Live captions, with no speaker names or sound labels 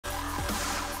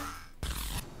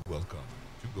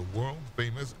the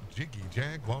world-famous Jiggy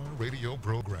Jaguar radio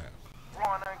program.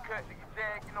 Raw and uncut, Jiggy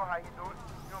Jag, you know how you do it.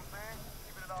 You know what I'm saying?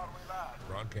 Keeping it all the way live.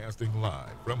 Broadcasting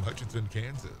live from Hutchinson,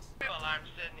 Kansas. Well, I'm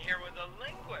sitting here with a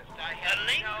linguist. I had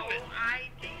no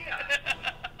idea.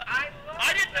 I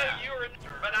didn't know you were,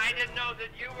 but I didn't know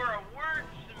that you were a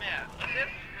wordsmith.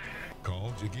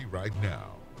 Call Jiggy right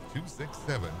now.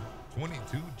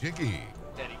 267-22-JIGGY.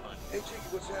 Daddy Money. Hey, Jiggy,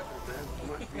 what's happening, man?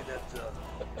 Reminds me of that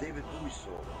David Bowie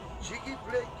song. Jiggy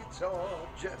play guitar.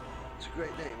 It's a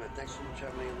great name, man. Thanks so much for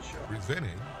having me on the show.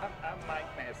 Presenting I'm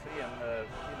Mike Massey, and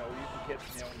you can catch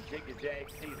me on Jiggy Jag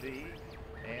TV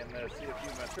and see a few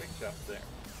of my trick shots there.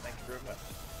 Thank you very much.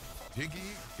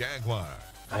 Jiggy Jaguar.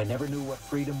 I never knew what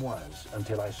freedom was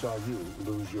until I saw you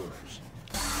lose yours.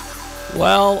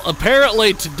 Well,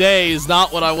 apparently today is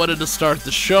not what I wanted to start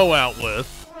the show out with.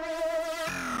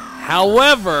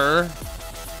 However,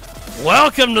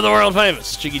 welcome to the world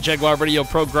famous Jiggy Jaguar radio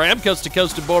program, coast to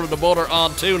coast and border to border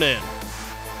on TuneIn,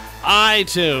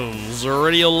 iTunes,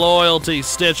 Radio Loyalty,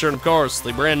 Stitcher, and of course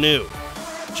the brand new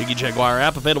Jiggy Jaguar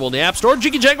app available in the App Store.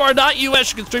 JiggyJaguar.us. You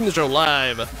can stream the show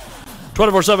live,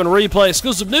 24/7 replay,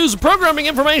 exclusive news and programming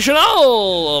information,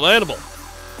 all available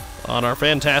on our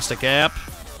fantastic app.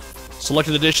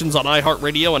 Selected editions on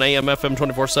iHeartRadio and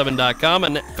AMFM247.com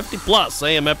and 50 plus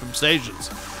AM/FM stations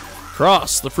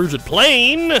across the fruited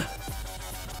plain. The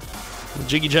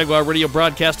Jiggy Jaguar radio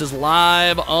broadcast is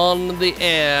live on the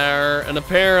air, and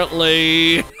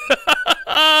apparently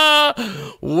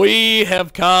we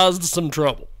have caused some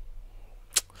trouble.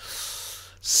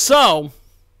 So,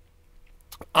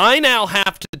 I now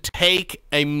have to take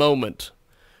a moment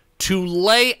to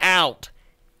lay out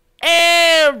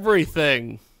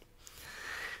everything.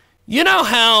 You know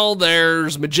how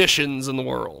there's magicians in the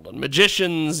world, and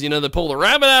magicians, they pull the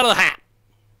rabbit out of the hat.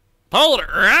 Pull it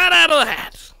right out of the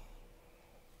hat.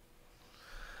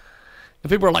 And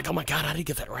people are like, oh my God, how did you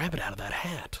get that rabbit out of that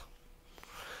hat?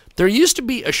 There used to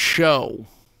be a show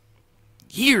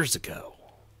years ago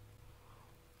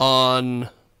on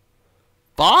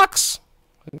Fox.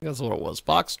 I think that's what it was.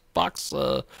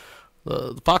 The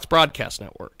Fox Broadcast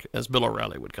Network, as Bill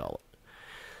O'Reilly would call it.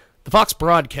 The Fox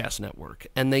Broadcast Network,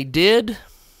 and they did,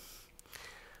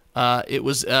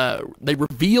 they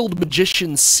revealed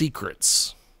magicians'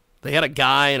 secrets. They had a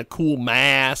guy in a cool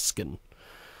mask, and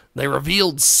they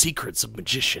revealed secrets of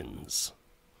magicians.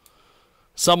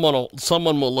 Someone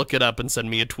will look it up and send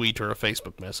me a tweet or a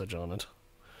Facebook message on it.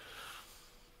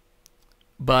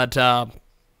 But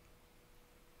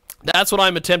that's what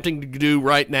I'm attempting to do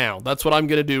right now. That's what I'm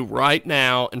going to do right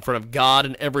now in front of God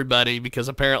and everybody, because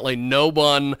apparently no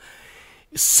one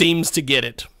seems to get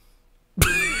it.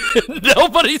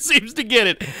 Nobody seems to get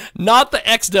it. Not the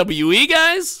XWE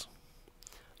guys,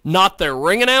 not their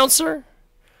ring announcer,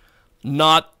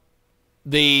 not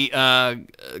the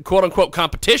quote-unquote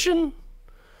competition,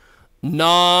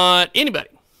 not anybody.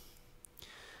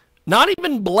 Not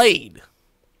even Blade.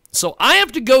 So I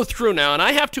have to go through now, and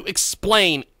I have to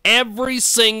explain every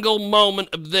single moment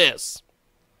of this.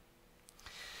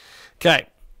 Okay.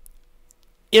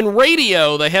 In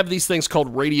radio, they have these things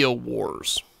called radio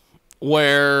wars,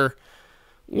 where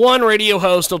one radio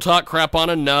host will talk crap on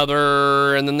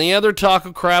another, and then the other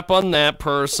talk crap on that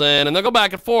person, and they'll go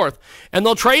back and forth. And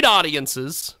they'll trade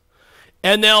audiences,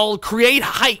 and they'll create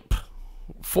hype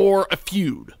for a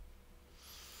feud.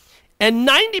 And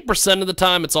 90% of the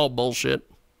time, it's all bullshit.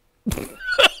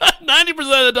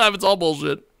 90% of the time, it's all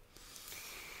bullshit.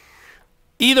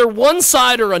 Either one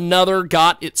side or another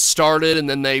got it started, and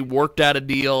then they worked out a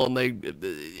deal, and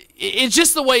it's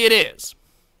just the way it is.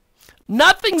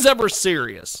 Nothing's ever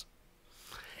serious.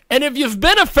 And if you've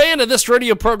been a fan of this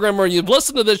radio program, or you've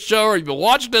listened to this show, or you've been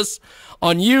watching this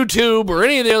on YouTube or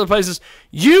any of the other places,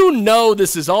 you know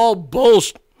this is all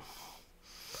bullshit.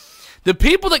 The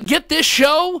people that get this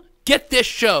show get this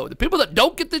show. The people that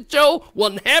don't get this show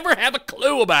will never have a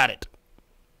clue about it.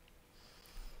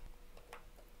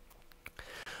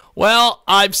 Well,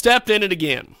 I've stepped in it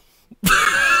again.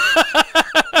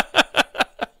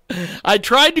 I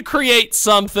tried to create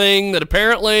something that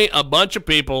apparently a bunch of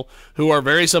people who are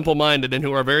very simple-minded and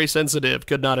who are very sensitive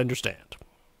could not understand.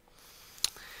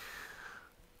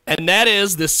 And that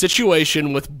is this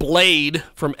situation with Blade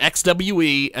from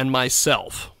XWE and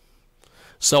myself.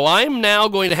 So I'm now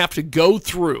going to have to go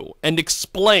through and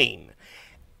explain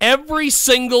every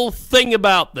single thing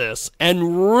about this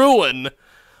and ruin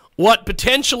what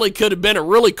potentially could have been a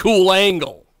really cool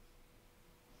angle.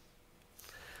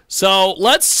 So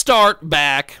let's start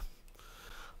back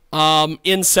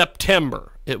in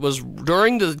September. It was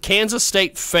during the Kansas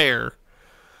State Fair.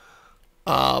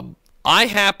 I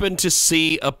happened to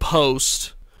see a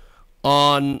post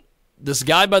on this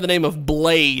guy by the name of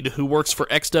Blade who works for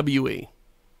XWE.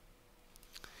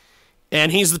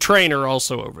 And he's the trainer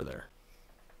also over there.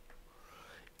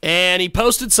 And he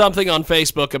posted something on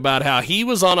Facebook about how he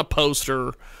was on a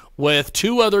poster with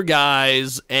 2 other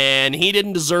guys and he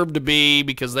didn't deserve to be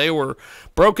because they were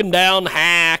broken down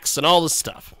hacks and all this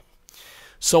stuff.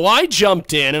 So I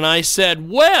jumped in and I said,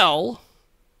 well,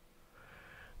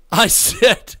 and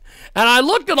I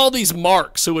looked at all these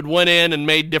marks who had went in and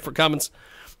made different comments.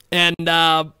 And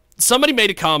somebody made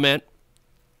a comment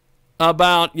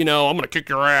about, I'm going to kick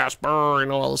your ass, brr,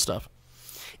 and all this stuff.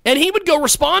 And he would go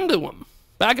respond to him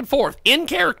back and forth in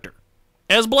character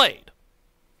as Blade.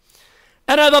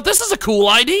 And I thought, this is a cool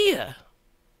idea.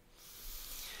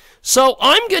 So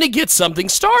I'm going to get something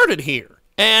started here.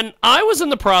 And I was in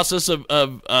the process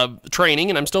of training,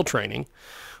 and I'm still training,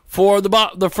 for the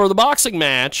boxing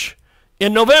match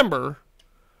in November.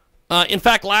 In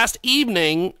fact, last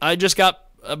evening, I just got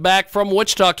back from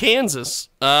Wichita, Kansas.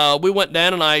 We went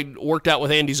down, and I worked out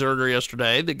with Andy Zerger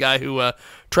yesterday, the guy who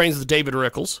trains with David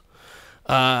Rickles.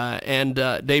 And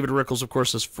David Rickles, of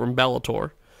course, is from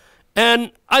Bellator.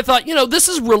 And I thought, this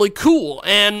is really cool,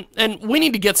 and we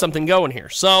need to get something going here.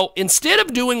 So instead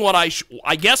of doing what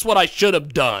I guess what I should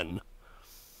have done,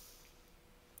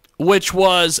 which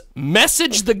was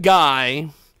message the guy,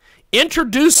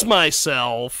 introduce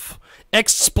myself,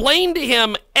 explain to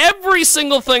him every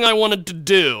single thing I wanted to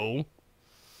do,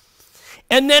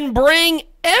 and then bring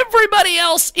everybody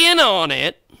else in on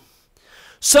it,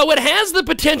 so it has the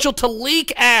potential to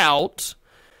leak out.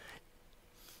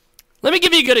 Let me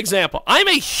give you a good example. I'm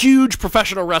a huge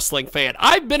professional wrestling fan.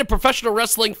 I've been a professional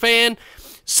wrestling fan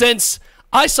since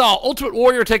I saw Ultimate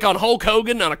Warrior take on Hulk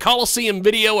Hogan on a Coliseum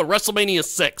video at WrestleMania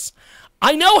 6.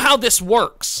 I know how this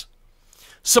works.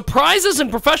 Surprises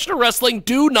in professional wrestling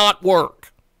do not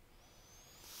work.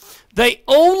 They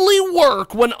only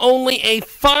work when only a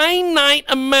finite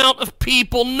amount of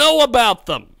people know about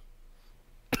them.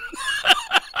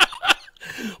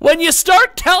 When you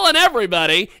start telling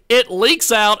everybody, it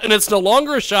leaks out, and it's no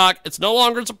longer a shock, it's no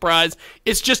longer a surprise,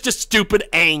 it's just a stupid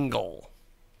angle.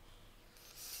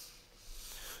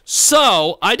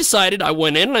 So, I decided, I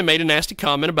went in and I made a nasty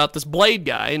comment about this Blade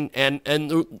guy,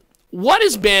 and what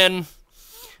has been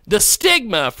the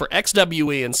stigma for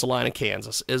XWE in Salina,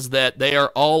 Kansas, is that they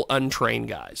are all untrained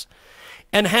guys.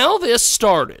 And how this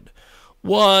started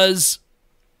was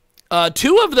 2 or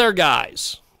 3 of their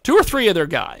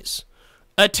guys,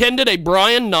 attended a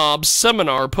Brian Knobs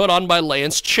seminar put on by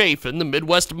Lance Chafin, the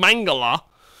Midwest Mangala,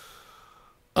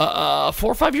 4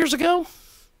 or 5 years ago,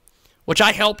 which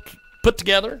I helped put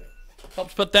together.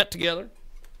 Helped put that together.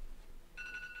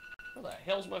 Where the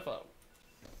hell's my phone?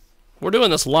 We're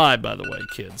doing this live, by the way,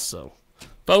 kids, so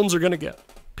phones are going to go.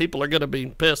 People are going to be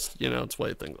pissed. It's the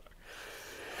way things are.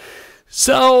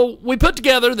 So we put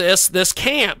together this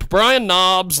camp. Brian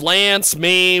Knobs, Lance,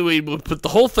 me, we put the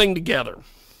whole thing together.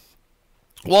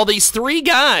 Well, these 3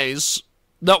 guys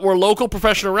that were local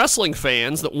professional wrestling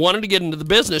fans that wanted to get into the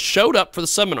business showed up for the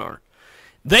seminar.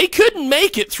 They couldn't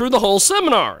make it through the whole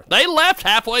seminar. They left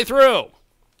halfway through.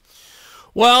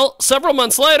 Well, several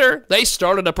months later, they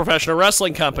started a professional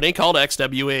wrestling company called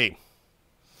XWE.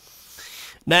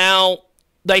 Now,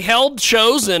 they held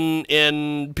shows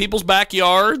in people's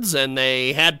backyards, and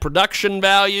they had production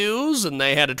values, and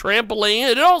they had a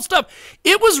trampoline, and all stuff.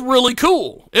 It was really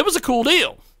cool. It was a cool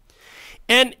deal.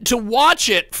 And to watch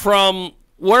it from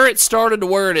where it started to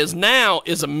where it is now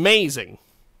is amazing.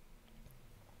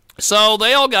 So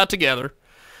they all got together.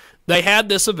 They had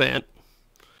this event.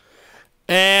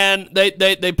 And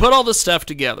they put all this stuff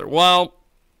together. Well,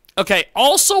 okay,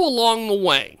 also along the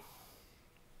way,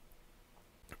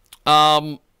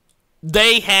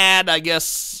 they had, I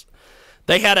guess,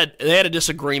 they had a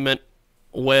disagreement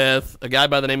with a guy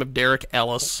by the name of Derek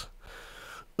Ellis,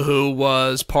 who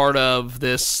was part of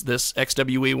this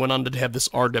XWE, went on to have this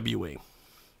RWE.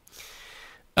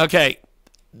 Okay,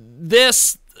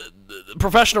 this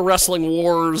professional wrestling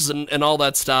wars and all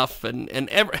that stuff,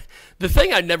 the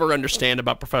thing I never understand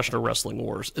about professional wrestling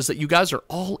wars is that you guys are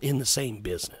all in the same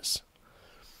business,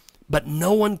 but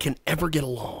no one can ever get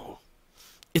along.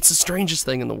 It's the strangest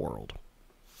thing in the world.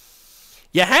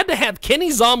 You had to have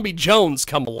Kenny Zombie Jones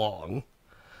come along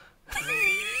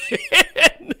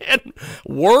and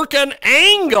work an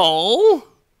angle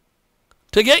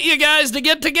to get you guys to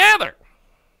get together.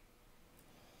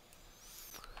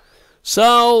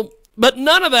 So, but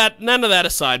none of that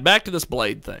aside, back to this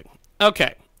Blade thing.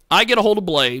 Okay, I get a hold of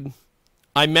Blade.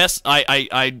 I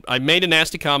made a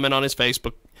nasty comment on his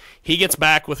Facebook. He gets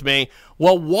back with me.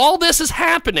 Well, while this is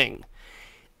happening,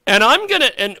 And I'm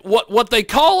gonna, and what they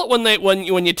call it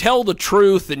when you tell the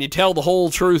truth and you tell the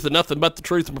whole truth and nothing but the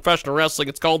truth in professional wrestling,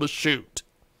 it's called a shoot.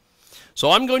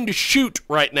 So I'm going to shoot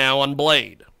right now on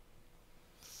Blade.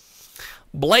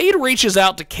 Blade reaches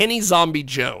out to Kenny Zombie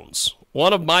Jones,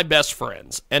 one of my best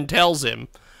friends, and tells him,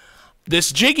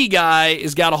 this Jiggy guy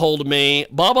has got a hold of me,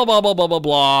 blah, blah, blah, blah, blah, blah,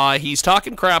 blah. He's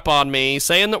talking crap on me,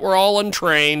 saying that we're all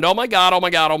untrained. Oh, my God, oh, my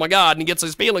God, oh, my God. And he gets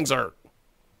his feelings hurt.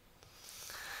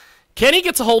 Kenny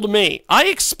gets a hold of me. I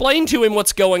explained to him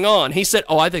what's going on. He said,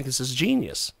 oh, I think this is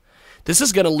genius. This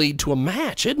is going to lead to a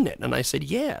match, isn't it? And I said,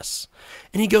 yes.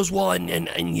 And he goes, well,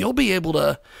 and you'll be able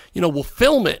to, we'll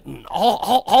film it, and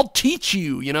I'll teach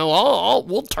you,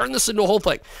 we'll turn this into a whole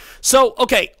thing. So,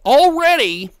 okay,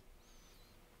 already,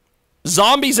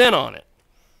 Zombie's in on it.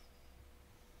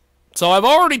 So I've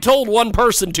already told one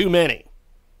person too many.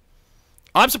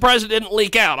 I'm surprised it didn't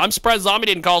leak out. I'm surprised Zombie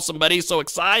didn't call somebody so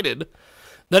excited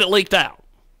that it leaked out.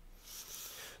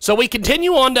 So we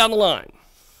continue on down the line.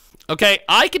 Okay,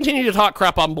 I continue to talk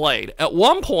crap on Blade. At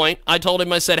one point, I told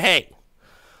him, I said, hey,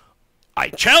 I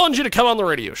challenge you to come on the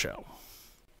radio show.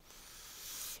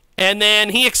 And then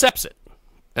he accepts it.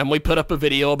 And we put up a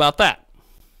video about that.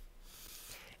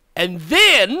 And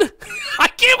then, I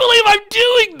can't believe I'm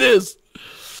doing this.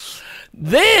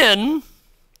 Then,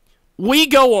 we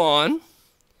go on,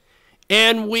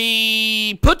 and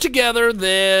we put together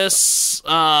this,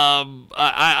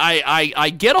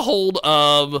 I get a hold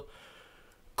of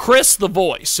Chris the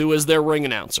Voice, who is their ring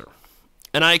announcer.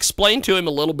 And I explained to him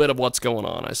a little bit of what's going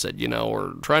on. I said,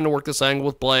 we're trying to work this angle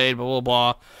with Blade, blah, blah,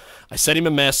 blah. I sent him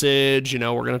a message, we're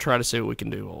going to try to see what we can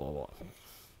do, blah, blah, blah.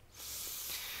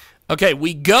 Okay,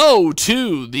 we go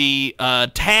to the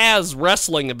Taz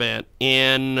wrestling event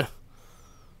in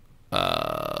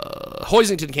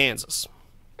Hoisington, Kansas.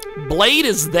 Blade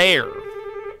is there.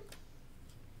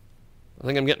 I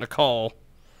think I'm getting a call.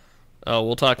 Oh,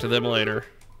 we'll talk to them later.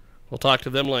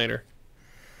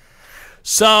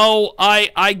 So,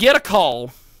 I get a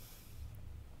call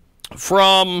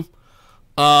from,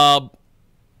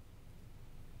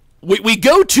 we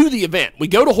go to the event. We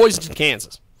go to Hoisington,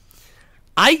 Kansas.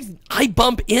 I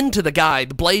bump into the guy,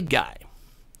 the Blade guy.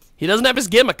 He doesn't have his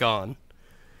gimmick on.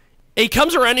 He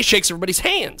comes around, he shakes everybody's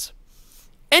hands.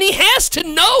 And he has to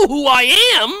know who I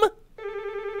am.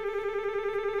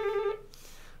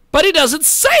 But he doesn't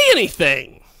say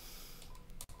anything.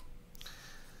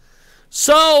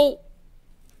 So,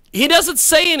 he doesn't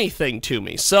say anything to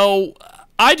me. So,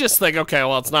 I just think, okay,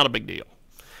 well, it's not a big deal.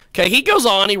 Okay, he goes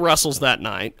on, he wrestles that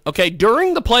night. Okay,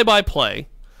 during the play-by-play,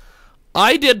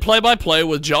 I did play-by-play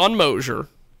with John Mosier,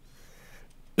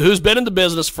 who's been in the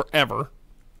business forever.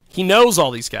 He knows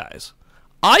all these guys.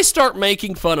 I start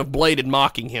making fun of Blade and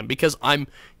mocking him because I'm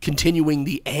continuing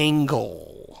the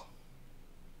angle.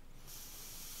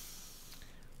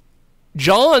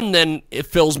 John then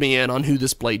fills me in on who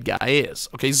this Blade guy is.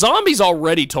 Okay, Zombie's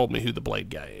already told me who the Blade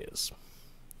guy is.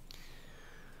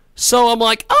 So I'm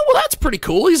like, oh, well, that's pretty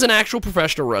cool. He's an actual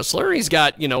professional wrestler. He's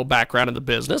got, background in the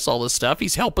business, all this stuff.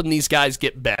 He's helping these guys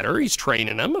get better. He's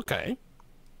training them. Okay.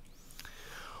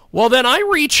 Well, then I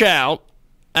reach out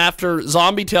after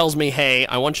Zombie tells me, hey,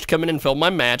 I want you to come in and film my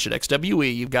match at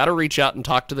XWE. You've got to reach out and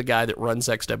talk to the guy that runs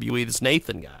XWE, this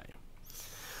Nathan guy,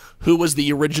 who was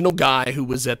the original guy who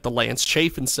was at the Lance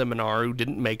Chafin seminar who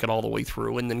didn't make it all the way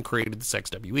through and then created this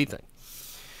XWE thing.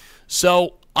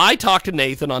 So I talked to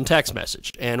Nathan on text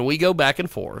message, and we go back and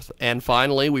forth, and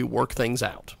finally we work things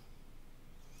out.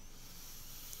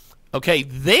 Okay,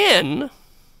 then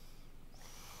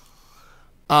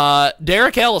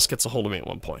Derek Ellis gets a hold of me at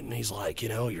one point, and he's like,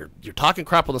 you're talking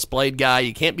crap on this Blade guy.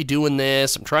 You can't be doing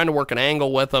this. I'm trying to work an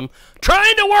angle with him.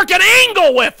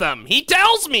 He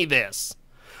tells me this,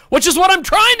 which is what I'm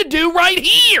trying to do right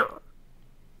here.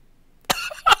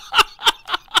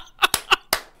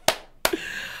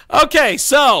 Okay,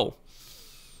 so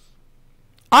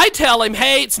I tell him,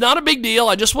 hey, it's not a big deal.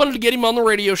 I just wanted to get him on the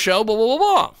radio show, blah, blah, blah,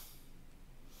 blah.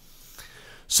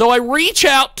 So I reach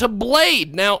out to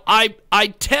Blade. Now, I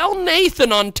tell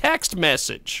Nathan on text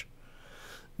message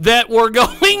that we're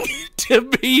going to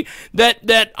be,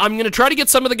 that I'm going to try to get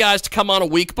some of the guys to come on a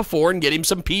week before and get him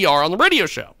some PR on the radio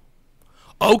show.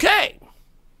 Okay.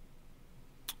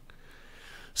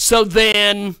 So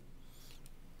then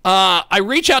I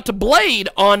reach out to Blade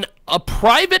on a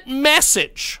private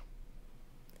message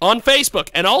on Facebook.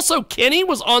 And also, Kenny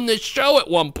was on this show at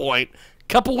one point a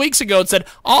couple weeks ago and said,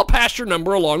 I'll pass your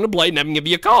number along to Blade and have him give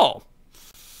you a call.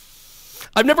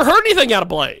 I've never heard anything out of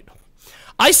Blade.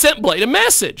 I sent Blade a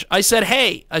message. I said,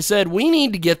 hey, we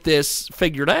need to get this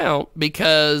figured out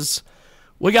because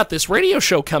we got this radio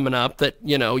show coming up that,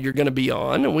 you know, you're going to be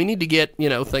on, and we need to get, you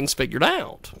know, things figured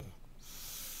out.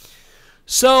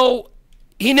 So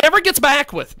he never gets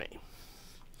back with me.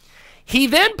 He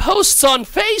then posts on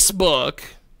Facebook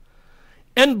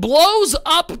and blows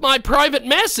up my private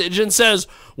message and says,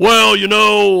 well, you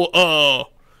know,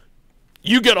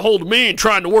 you get a hold of me and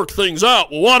trying to work things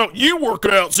out. Well, why don't you work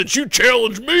it out since you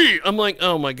challenged me? I'm like,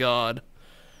 oh my God.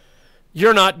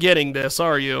 You're not getting this,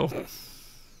 are you?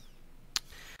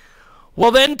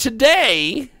 Well, then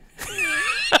today,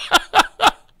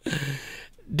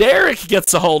 Derek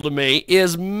gets a hold of me,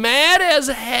 is mad as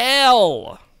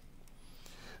hell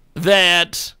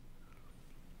that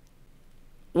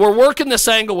we're working this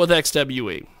angle with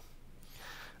XWE.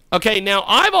 Okay, now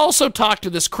I've also talked to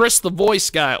this Chris the Voice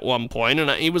guy at one point,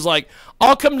 and he was like,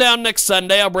 I'll come down next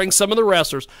Sunday, I'll bring some of the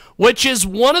wrestlers, which is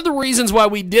one of the reasons why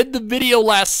we did the video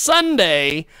last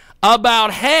Sunday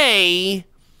about, hey,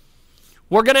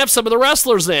 we're going to have some of the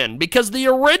wrestlers in, because the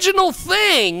original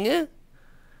thing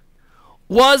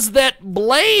was that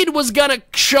Blade was going to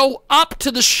show up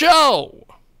to the show,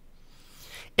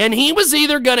 and he was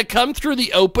either going to come through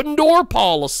the open door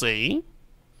policy,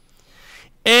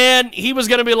 and he was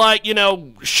going to be like, you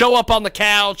know, show up on the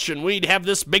couch, and we'd have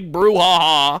this big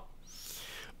brouhaha,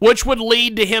 which would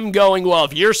lead to him going, well,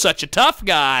 if you're such a tough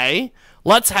guy,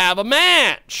 let's have a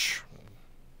match.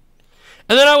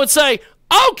 And then I would say,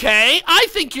 okay, I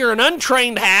think you're an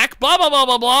untrained hack, blah, blah, blah,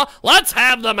 blah, blah, let's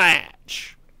have the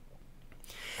match.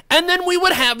 And then we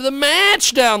would have the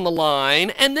match down the line,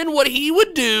 and then what he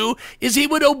would do is he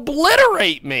would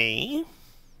obliterate me.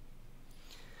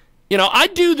 You know,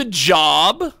 I'd do the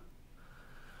job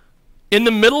in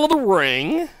the middle of the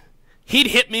ring. He'd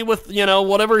hit me with, you know,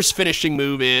 whatever his finishing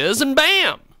move is, and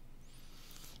bam.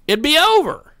 It'd be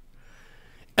over.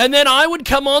 And then I would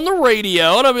come on the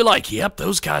radio, and I'd be like, yep,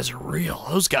 those guys are real.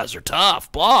 Those guys are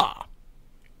tough, blah.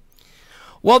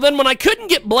 Well, then when I couldn't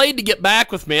get Blade to get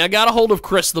back with me, I got a hold of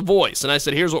Chris the Voice, and I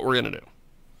said, here's what we're going to do.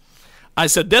 I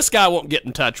said, this guy won't get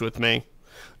in touch with me.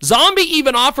 Zombie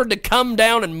even offered to come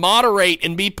down and moderate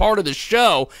and be part of the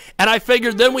show, and I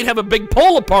figured then we'd have a big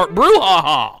pull-apart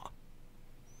brouhaha.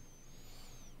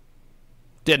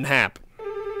 Didn't happen.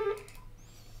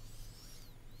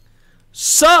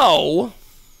 So,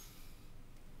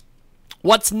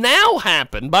 what's now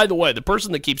happened, by the way, the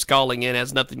person that keeps calling in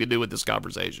has nothing to do with this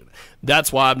conversation.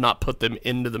 That's why I've not put them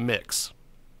into the mix.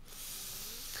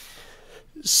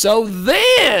 So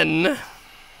then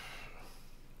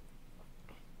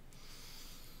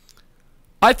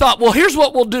I thought, well, here's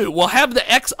what we'll do. We'll have the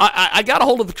I got a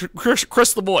hold of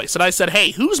Chris the Voice, and I said, hey,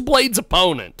 who's Blade's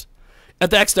opponent at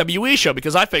the XWE show?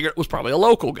 Because I figured it was probably a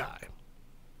local guy.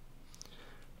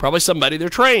 Probably somebody they're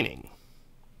training.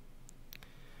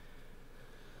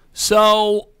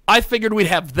 So I figured we'd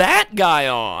have that guy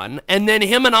on, and then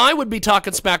him and I would be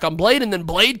talking smack on Blade, and then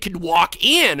Blade could walk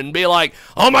in and be like,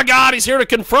 oh my God, he's here to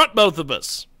confront both of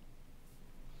us.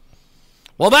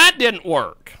 Well, that didn't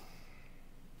work.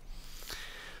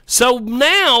 So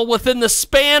now, within the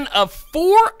span of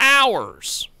 4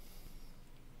 hours,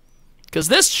 because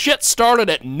this shit started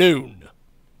at noon.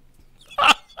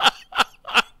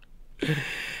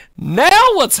 Now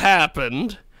what's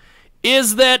happened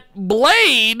is that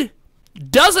Blade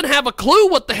doesn't have a clue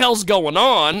what the hell's going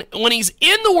on when he's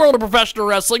in the world of professional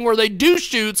wrestling, where they do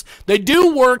shoots, they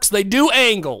do works, they do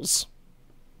angles.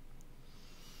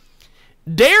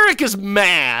 Derek is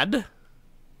mad,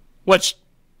 which...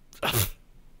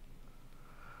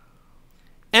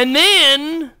 And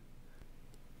then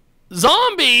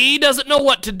Zombie doesn't know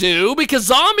what to do, because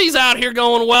Zombie's out here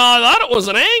going, well, I thought it was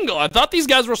an angle. I thought these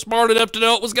guys were smart enough to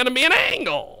know it was going to be an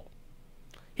angle.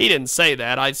 He didn't say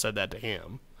that. I said that to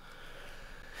him.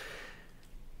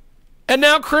 And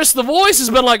now Chris the Voice has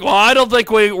been like, well, I don't think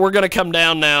we're going to come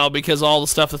down now because of all the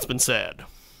stuff that's been said.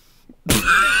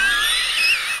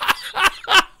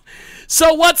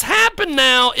 So what's happened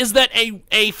now is that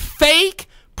a fake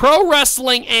pro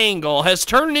wrestling angle has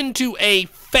turned into a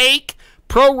fake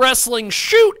pro wrestling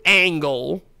shoot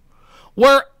angle,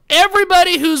 where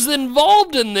everybody who's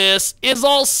involved in this is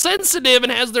all sensitive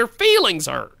and has their feelings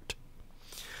hurt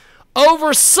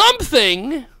over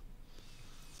something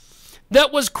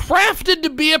that was crafted to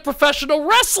be a professional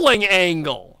wrestling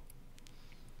angle.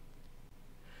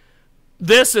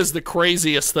 This is the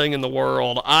craziest thing in the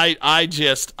world. I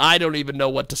don't even know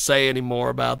what to say anymore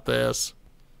about this.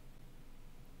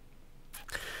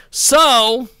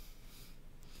 So,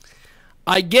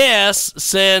 I guess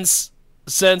since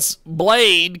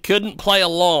Blade couldn't play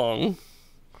along,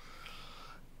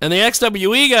 and the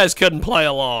XWE guys couldn't play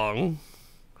along,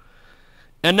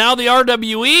 and now the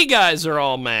RWE guys are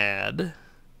all mad,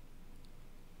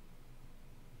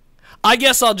 I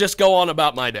guess I'll just go on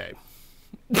about my day.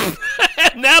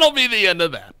 And that'll be the end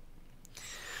of that.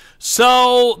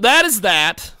 So that is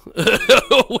that.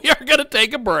 We are going to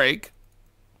take a break.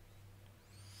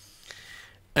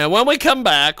 And when we come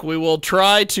back, we will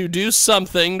try to do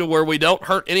something to where we don't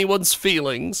hurt anyone's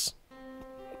feelings.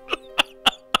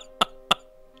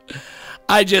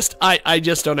 I just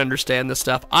don't understand this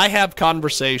stuff. I have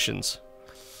conversations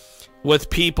with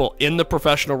people in the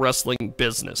professional wrestling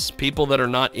business, people that are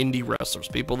not indie wrestlers,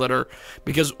 people that are,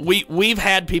 because we've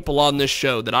had people on this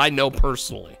show that I know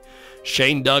personally.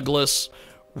 Shane Douglas,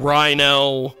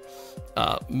 Rhino,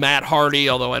 Matt Hardy,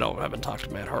 although I haven't talked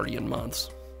to Matt Hardy in months.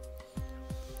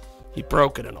 He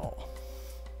broke it and all.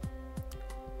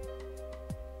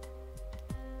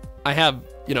 I have,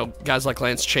 guys like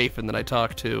Lance Chafin that I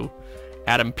talk to,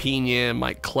 Adam Pena,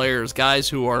 Mike Clares, guys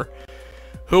who are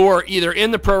either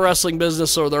in the pro wrestling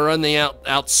business or they're on the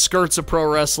outskirts of pro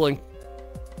wrestling.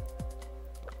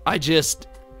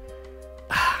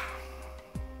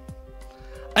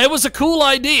 It was a cool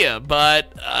idea,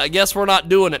 but I guess we're not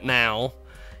doing it now.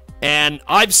 And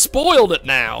I've spoiled it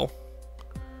now.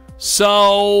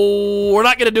 So we're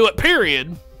not going to do it,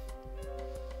 period.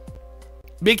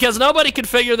 Because nobody could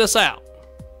figure this out.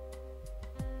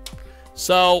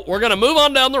 So we're going to move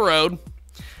on down the road.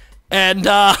 And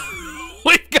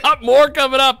we've got more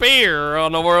coming up here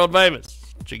on the world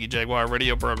famous Jiggy Jaguar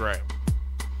radio program.